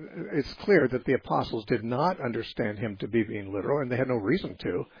 it's clear that the apostles did not understand him to be being literal, and they had no reason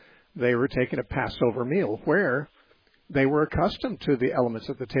to. They were taking a Passover meal where they were accustomed to the elements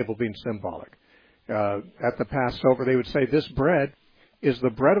at the table being symbolic. At the Passover, they would say, "This bread is the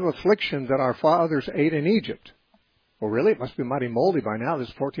bread of affliction that our fathers ate in Egypt." Well, really? It must be mighty moldy by now. This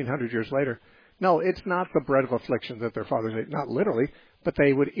is 1,400 years later. No, it's not the bread of affliction that their fathers ate, not literally, but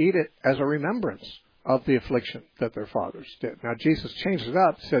they would eat it as a remembrance of the affliction that their fathers did. Now, Jesus changed it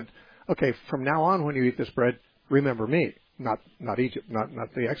up, said, "Okay, from now on when you eat this bread, remember me, not Egypt,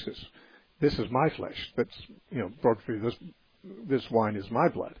 not the Exodus. This is my flesh that's, broken for you. This wine is my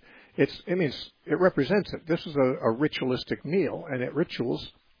blood." It represents it. This is a ritualistic meal, and at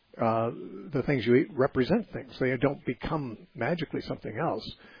rituals, the things you eat represent things. They don't become magically something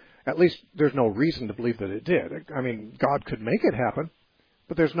else. At least there's no reason to believe that it did. I mean, God could make it happen,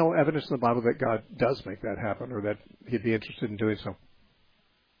 but there's no evidence in the Bible that God does make that happen or that he'd be interested in doing so.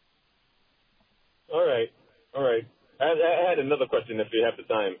 All right. I had another question if you have the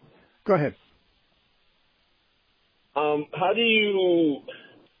time. Go ahead. How do you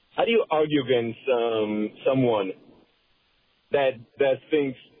argue against someone that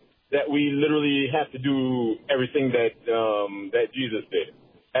thinks that we literally have to do everything that Jesus did?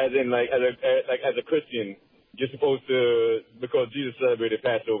 As in, as a Christian, you're supposed to, because Jesus celebrated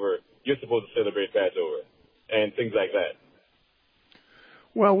Passover, you're supposed to celebrate Passover, and things like that.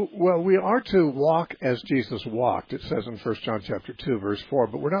 Well, we are to walk as Jesus walked. It says in 1 John chapter 2, verse 4,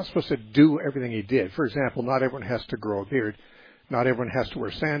 but we're not supposed to do everything he did. For example, not everyone has to grow a beard. Not everyone has to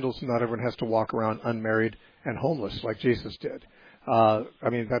wear sandals. Not everyone has to walk around unmarried and homeless like Jesus did.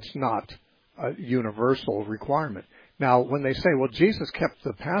 That's not a universal requirement. Now, when they say, well, Jesus kept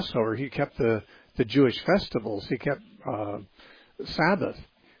the Passover, he kept the Jewish festivals, he kept Sabbath.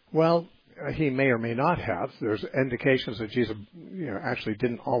 Well, he may or may not have. There's indications that Jesus, actually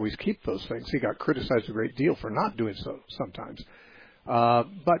didn't always keep those things. He got criticized a great deal for not doing so sometimes.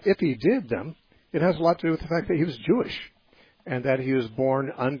 But if he did them, it has a lot to do with the fact that he was Jewish and that he was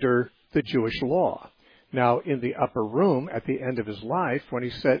born under the Jewish law. Now, in the upper room at the end of his life, when he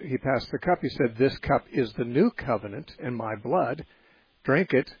passed the cup, he said, "This cup is the new covenant in my blood.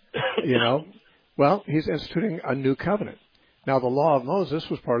 Drink it." Well, he's instituting a new covenant. Now, the law of Moses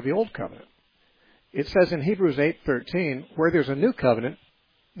was part of the old covenant. It says in Hebrews 8:13, where there's a new covenant,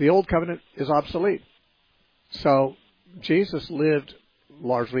 the old covenant is obsolete. So Jesus lived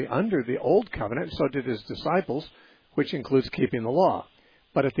largely under the old covenant, so did his disciples, which includes keeping the law.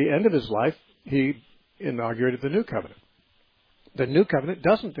 But at the end of his life, he inaugurated the new covenant. The new covenant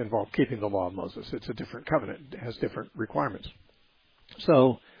doesn't involve keeping the law of Moses. It's a different covenant. It has different requirements.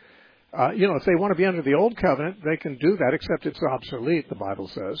 So, if they want to be under the old covenant, they can do that, except it's obsolete, the Bible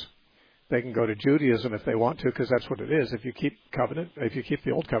says. They can go to Judaism if they want to, because that's what it is. If you keep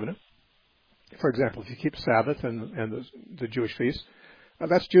the old covenant, for example, if you keep Sabbath and the Jewish feasts,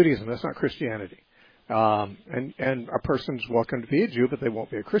 that's Judaism. That's not Christianity. And a person's welcome to be a Jew, but they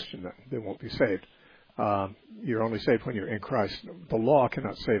won't be a Christian then. They won't be saved. You're only saved when you're in Christ. The law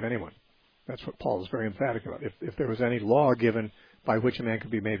cannot save anyone. That's what Paul is very emphatic about. If there was any law given by which a man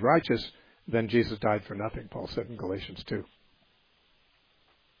could be made righteous, then Jesus died for nothing, Paul said in Galatians 2.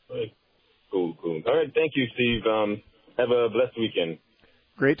 Right. Cool. All right, thank you, Steve. Have a blessed weekend.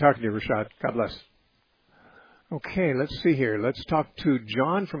 Great talking to you, Rashad. God bless. Okay, let's see here. Let's talk to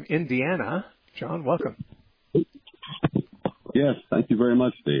John from Indiana. John, welcome. Yes, thank you very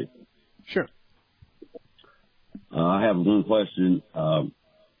much, Steve. Sure. I have one question.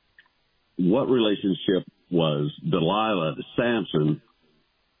 What relationship was Delilah to Samson,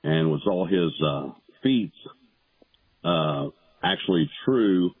 and was all his feats actually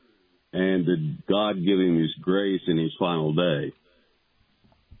true, and did God give him his grace in his final day?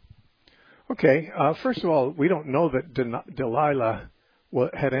 Okay, first of all, we don't know that Delilah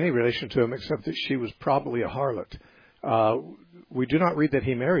had any relation to him except that she was probably a harlot. We do not read that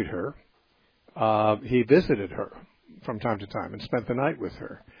he married her. he visited her from time to time and spent the night with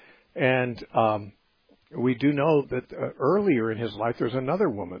her. And we do know that earlier in his life there's another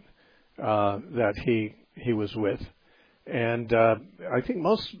woman that he was with. And I think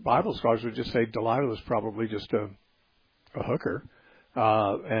most Bible scholars would just say Delilah was probably just a hooker.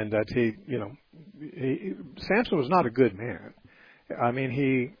 And that Samson was not a good man. I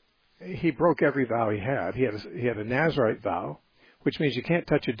mean, he broke every vow he had. He had a Nazirite vow, which means you can't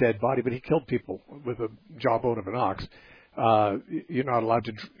touch a dead body, but he killed people with a jawbone of an ox. You're not allowed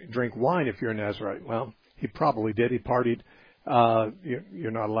to drink wine if you're a Nazirite. Well, he probably did. He partied.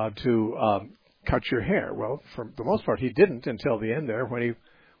 You're not allowed to cut your hair. Well, for the most part, he didn't until the end there. When he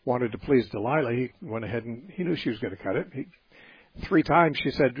wanted to please Delilah, he went ahead and he knew she was going to cut it. 3 times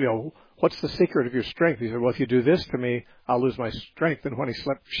she said, what's the secret of your strength? He said, well, if you do this to me, I'll lose my strength. And when he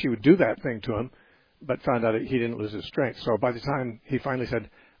slept, she would do that thing to him, but found out he didn't lose his strength. So by the time he finally said,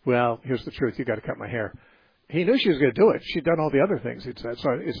 well, here's the truth, you got to cut my hair, he knew she was going to do it. She'd done all the other things he'd said.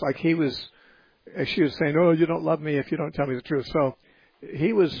 So it's like she was saying, oh, you don't love me if you don't tell me the truth. So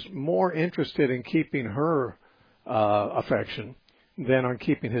he was more interested in keeping her affection than on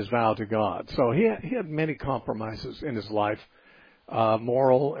keeping his vow to God. So he had many compromises in his life,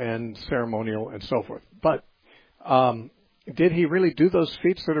 moral and ceremonial and so forth. But did he really do those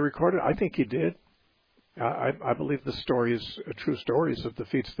feats that are recorded? I think he did. I believe the stories, true stories of the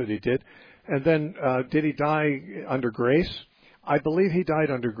feats that he did. And then did he die under grace? I believe he died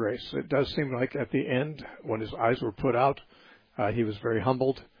under grace. It does seem like at the end, when his eyes were put out, he was very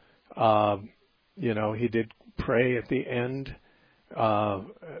humbled. He did pray at the end.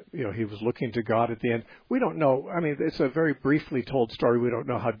 He was looking to God at the end. We don't know. I mean, it's a very briefly told story. We don't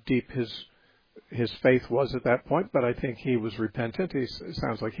know how deep his faith was at that point, but I think he was repentant. It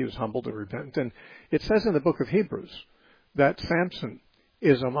sounds like he was humbled and repentant. And it says in the book of Hebrews that Samson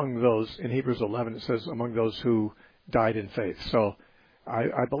is among those, in Hebrews 11, it says among those who died in faith. So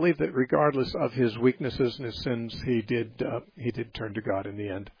I believe that regardless of his weaknesses and his sins, he did turn to God in the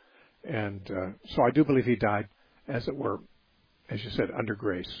end. And so I do believe he died, as it were, as you said, under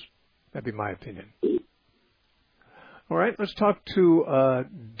grace. That'd be my opinion. All right, let's talk to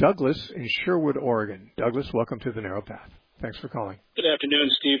Douglas in Sherwood, Oregon. Douglas, welcome to The Narrow Path. Thanks for calling. Good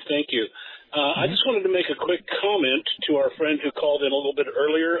afternoon, Steve. Thank you. I just wanted to make a quick comment to our friend who called in a little bit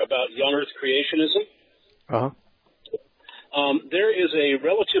earlier about young Earth creationism. Uh-huh. There is a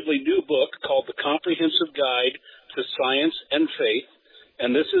relatively new book called The Comprehensive Guide to Science and Faith,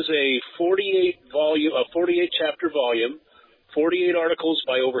 and this is a 48-chapter volume, 48 articles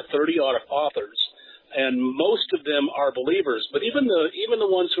by over 30 authors, and most of them are believers. But even the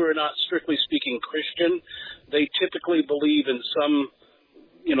ones who are not strictly speaking Christian, they typically believe in some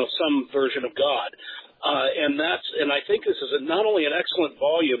version of God. And I think this is not only an excellent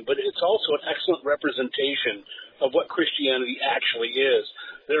volume, but it's also an excellent representation of what Christianity actually is.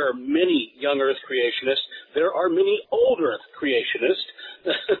 There are many young Earth creationists. There are many old Earth creationists.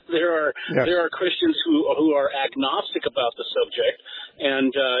 There are Christians who are agnostic about the subject,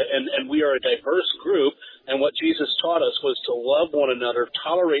 and we are a diverse group. And what Jesus taught us was to love one another,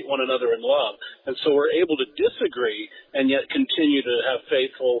 tolerate one another in love. And so we're able to disagree and yet continue to have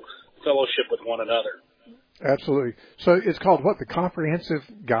faithful fellowship with one another. Absolutely. So it's called what? The Comprehensive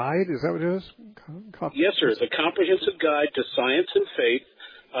Guide? Is that what it is? Yes, sir. The Comprehensive Guide to Science and Faith.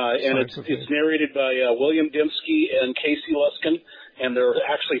 And it's narrated by William Dembski and Casey Luskin. And there are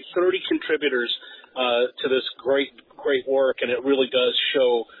actually 30 contributors to this great work. And it really does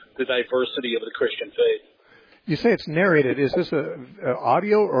show the diversity of the Christian faith. You say it's narrated. Is this a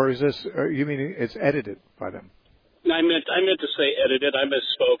audio, or is this? You mean it's edited by them? I meant to say edited. I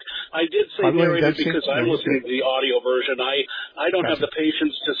misspoke. I did say narrated because I'm listening to the audio version. I don't have the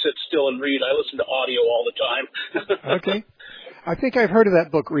patience to sit still and read. I listen to audio all the time. Okay. I think I've heard of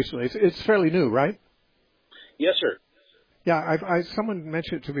that book recently. It's fairly new, right? Yes, sir. Yeah, someone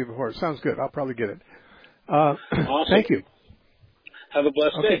mentioned it to me before. It sounds good. I'll probably get it. Awesome. Thank you. Have a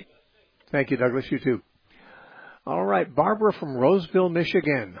blessed day. Thank you, Douglas. You too. All right, Barbara from Roseville,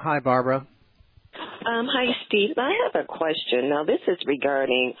 Michigan. Hi, Barbara. Hi, Steve. I have a question. Now, this is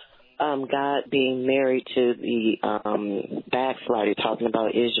regarding God being married to the backslider, talking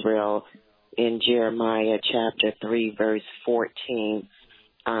about Israel in Jeremiah chapter 3, verse 14.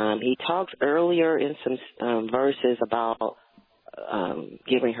 He talks earlier in some verses about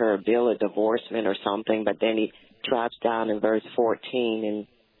giving her a bill of divorcement or something, but then he drops down in verse 14 and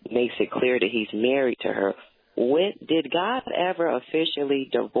makes it clear that he's married to her. Did God ever officially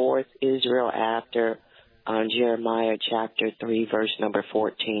divorce Israel after Jeremiah chapter 3, verse number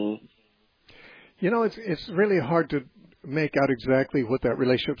 14? You know, it's really hard to make out exactly what that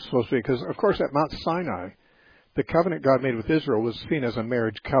relationship is supposed to be, because, of course, at Mount Sinai, the covenant God made with Israel was seen as a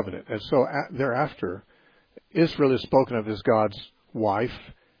marriage covenant. And so thereafter, Israel is spoken of as God's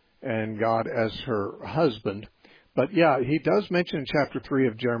wife and God as her husband. But yeah, he does mention in chapter 3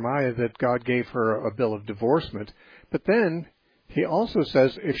 of Jeremiah that God gave her a bill of divorcement. But then he also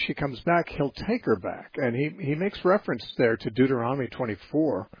says if she comes back, he'll take her back. And he makes reference there to Deuteronomy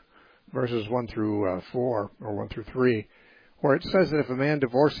 24, verses 1 through 4, or 1 through 3, where it says that if a man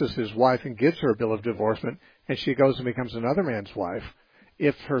divorces his wife and gives her a bill of divorcement, and she goes and becomes another man's wife,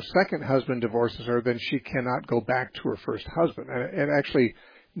 if her second husband divorces her, then she cannot go back to her first husband. And actually,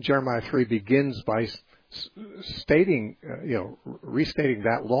 Jeremiah 3 begins by stating, restating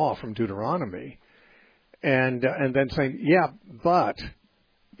that law from Deuteronomy, and then saying, yeah, but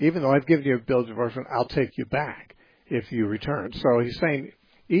even though I've given you a bill of divorcement, I'll take you back if you return. So he's saying,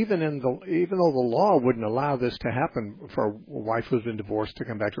 even though the law wouldn't allow this to happen for a wife who's been divorced to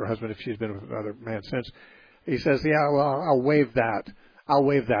come back to her husband if she's been with another man since, he says, yeah, well, I'll waive that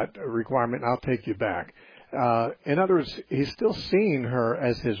requirement and I'll take you back. In other words, he's still seeing her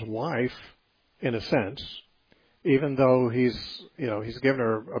as his wife, in a sense, even though he's given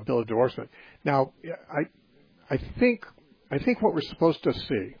her a bill of divorcement. Now, I think what we're supposed to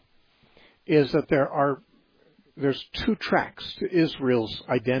see is that there's two tracks to Israel's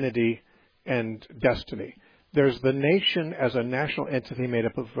identity and destiny. There's the nation as a national entity made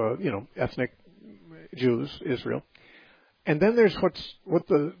up of ethnic Jews, Israel, and then there's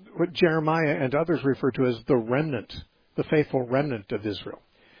what Jeremiah and others refer to as the remnant, the faithful remnant of Israel.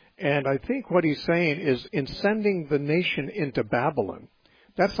 And I think what he's saying is, in sending the nation into Babylon,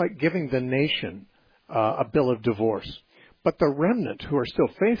 that's like giving the nation a bill of divorce. But the remnant, who are still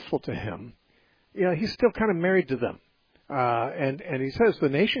faithful to him, he's still kind of married to them. And he says the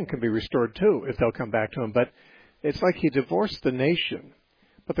nation can be restored too if they'll come back to him. But it's like he divorced the nation.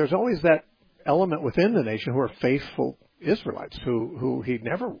 But there's always that element within the nation who are faithful Israelites who he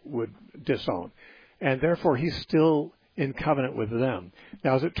never would disown. And therefore he's still in covenant with them.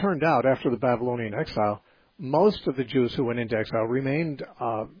 Now, as it turned out, after the Babylonian exile, most of the Jews who went into exile remained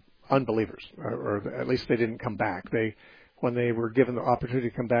unbelievers, or at least they didn't come back. When they were given the opportunity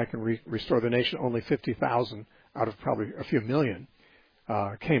to come back and restore the nation, only 50,000 out of probably a few million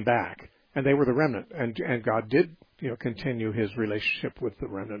came back, and they were the remnant. And God did, continue His relationship with the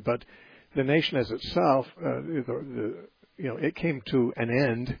remnant. But the nation as itself, it came to an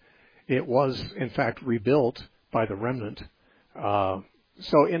end. It was, in fact, rebuilt by the remnant.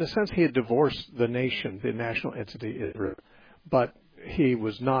 So, in a sense, He had divorced the nation, the national entity Israel, but He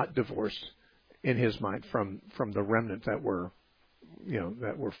was not divorced in His mind from the remnant that were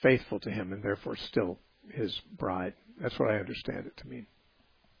faithful to Him and therefore still His bride. That's what I understand it to mean.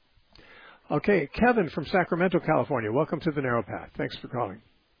 Okay, Kevin from Sacramento, California. Welcome to the Narrow Path. Thanks for calling.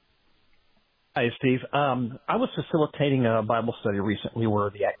 Hi, Steve. I was facilitating a Bible study recently where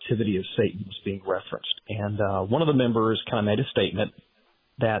the activity of Satan was being referenced. And one of the members kind of made a statement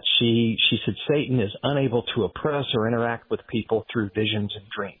that she said Satan is unable to oppress or interact with people through visions and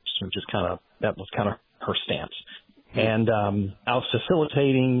dreams, which is that was kind of her stance. And I was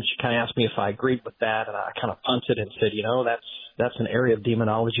facilitating. She kind of asked me if I agreed with that, and I kind of punted and said, that's an area of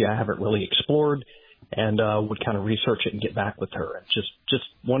demonology I haven't really explored, and would kind of research it and get back with her. And just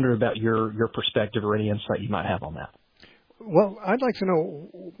wonder about your perspective or any insight you might have on that. Well, I'd like to know,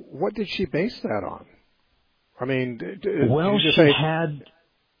 what did she base that on? I mean, she had...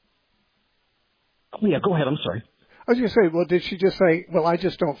 Oh, yeah, go ahead. I'm sorry. I was going to say, well, did she just say, well, I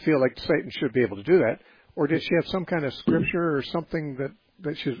just don't feel like Satan should be able to do that? Or did she have some kind of scripture or something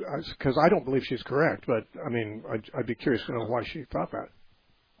that she's, because I don't believe she's correct, but I mean, I'd be curious to know why she thought that.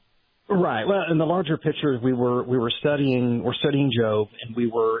 Right. Well, in the larger picture, we're studying Job, and we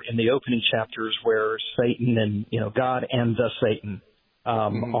were in the opening chapters where Satan and, God and the Satan,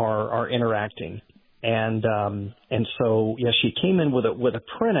 are interacting. And so, yeah, she came in with a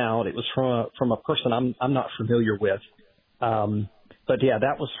printout. It was from a person I'm not familiar with. But yeah,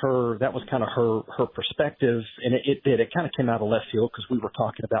 that was kind of her perspective. And it kind of came out of left field because we were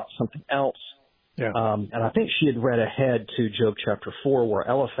talking about something else. Yeah. And I think she had read ahead to Job chapter 4 where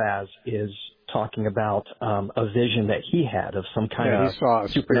Eliphaz is talking about, a vision that he had of some kind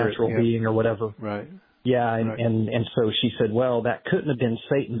of supernatural being or whatever. Right. Yeah. And so she said, well, that couldn't have been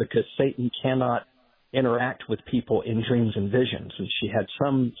Satan because Satan cannot interact with people in dreams and visions. And she had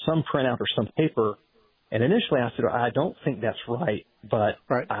some printout or some paper. And initially I said, I don't think that's right, but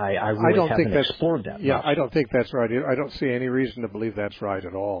I really haven't explored that much. I don't think that's right. I don't see any reason to believe that's right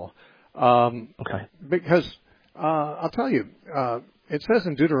at all. Okay. Because I'll tell you, it says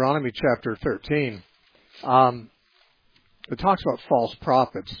in Deuteronomy chapter 13, it talks about false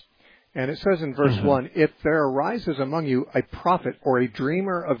prophets. And it says in verse 1, if there arises among you a prophet or a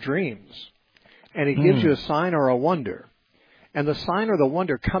dreamer of dreams, and he gives you a sign or a wonder, and the sign or the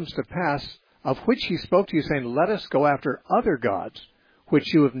wonder comes to pass, of which he spoke to you, saying, let us go after other gods,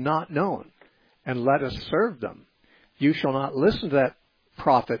 which you have not known, and let us serve them. You shall not listen to that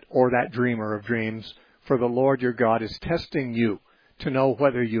prophet or that dreamer of dreams, for the Lord your God is testing you to know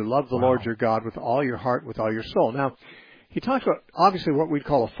whether you love the Lord your God with all your heart, with all your soul. Now, he talks about, obviously, what we'd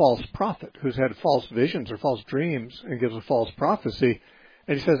call a false prophet who's had false visions or false dreams and gives a false prophecy.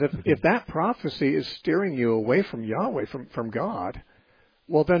 And he says if that prophecy is steering you away from Yahweh, from God,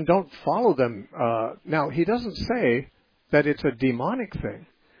 well, then don't follow them. Now, he doesn't say that it's a demonic thing,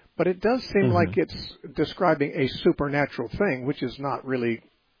 but it does seem like it's describing a supernatural thing, which is not really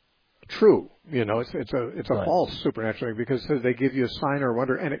true. You know, it's a false supernatural thing, because it says they give you a sign or a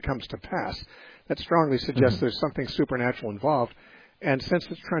wonder and it comes to pass. That strongly suggests there's something supernatural involved. And since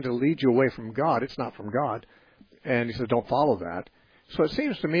it's trying to lead you away from God, it's not from God. And he says, don't follow that. So it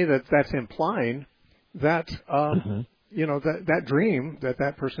seems to me that that's implying that, you know, that dream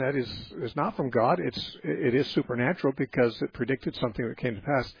that person had is not from God. It is supernatural because it predicted something that came to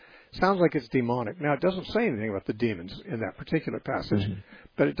pass. Sounds like it's demonic. Now, it doesn't say anything about the demons in that particular passage,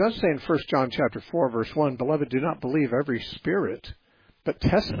 but it does say in 1 John chapter 4, verse 1, Beloved, do not believe every spirit, but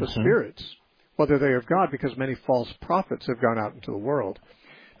test the spirits, whether they are of God, because many false prophets have gone out into the world.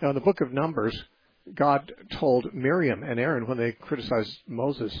 Now, in the book of Numbers, God told Miriam and Aaron, when they criticized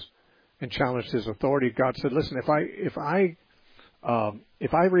Moses and challenged his authority, God said, listen, if I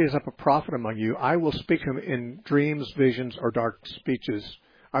raise up a prophet among you, I will speak to him in dreams, visions, or dark speeches.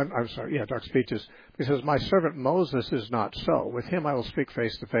 Dark speeches. He says, my servant Moses is not so. With him I will speak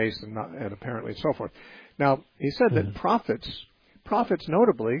face to face and apparently and so forth. Now, he said that prophets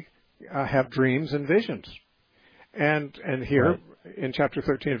notably have dreams and visions. And here in chapter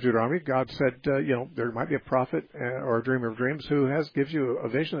 13 of Deuteronomy, God said, you know, there might be a prophet or a dreamer of dreams who gives you a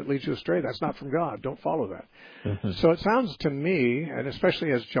vision that leads you astray. That's not from God. Don't follow that. So it sounds to me, and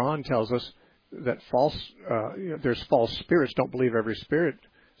especially as John tells us, that there's false spirits. Don't believe every spirit.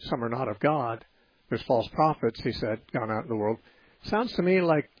 Some are not of God. There's false prophets, he said, gone out in the world. Sounds to me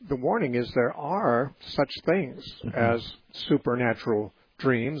like the warning is there are such things as supernatural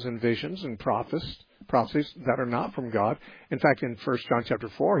dreams and visions and prophecies that are not from God. In fact, in 1 John chapter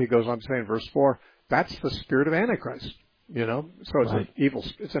 4, he goes on to say in verse 4, that's the spirit of Antichrist, you know. So it's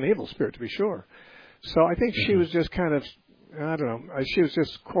an evil spirit, to be sure. So I think she was just kind of, I don't know, she was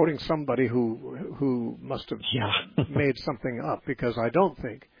just quoting somebody who must have made something up, because I don't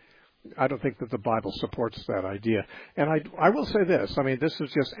think that the Bible supports that idea. And I will say this, I mean, this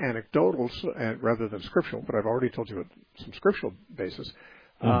is just anecdotal rather than scriptural, but I've already told you some scriptural basis.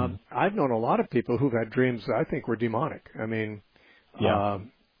 I've known a lot of people who've had dreams that I think were demonic. I mean, I've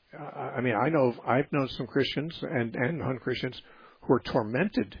known some Christians and non-Christians who are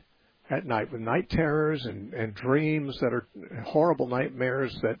tormented at night with night terrors and dreams that are horrible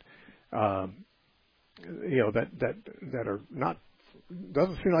nightmares that, you know, that are not,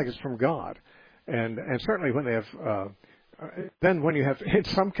 doesn't seem like it's from God. And certainly when they have, then when you have, in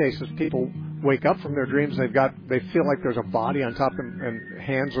some cases, people wake up from their dreams, they feel like there's a body on top of them and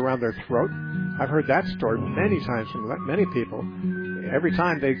hands around their throat. I've heard that story many times from many people. Every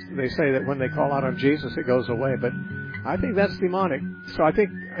time they say that when they call out on Jesus, it goes away. But I think that's demonic. So I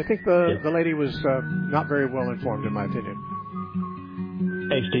think the lady was not very well informed, in my opinion.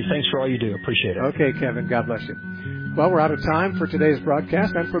 Hey, Steve, thanks for all you do. Appreciate it. Okay, Kevin, God bless you. Well, we're out of time for today's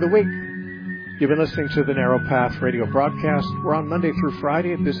broadcast and for the week. You've been listening to the Narrow Path radio broadcast. We're on Monday through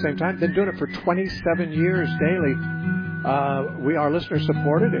Friday at this same time. Been doing it for 27 years daily. We are listener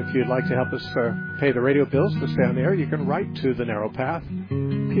supported. If you'd like to help us pay the radio bills to stay on the air, you can write to the Narrow Path,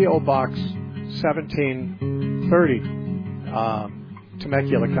 P.O. Box 1730,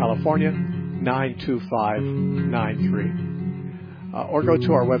 Temecula, California 92593. Or go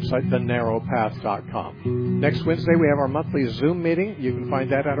to our website, thenarrowpath.com. Next Wednesday, we have our monthly Zoom meeting. You can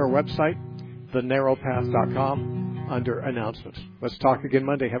find that at our website, thenarrowpath.com, under announcements. Let's talk again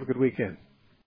Monday. Have a good weekend.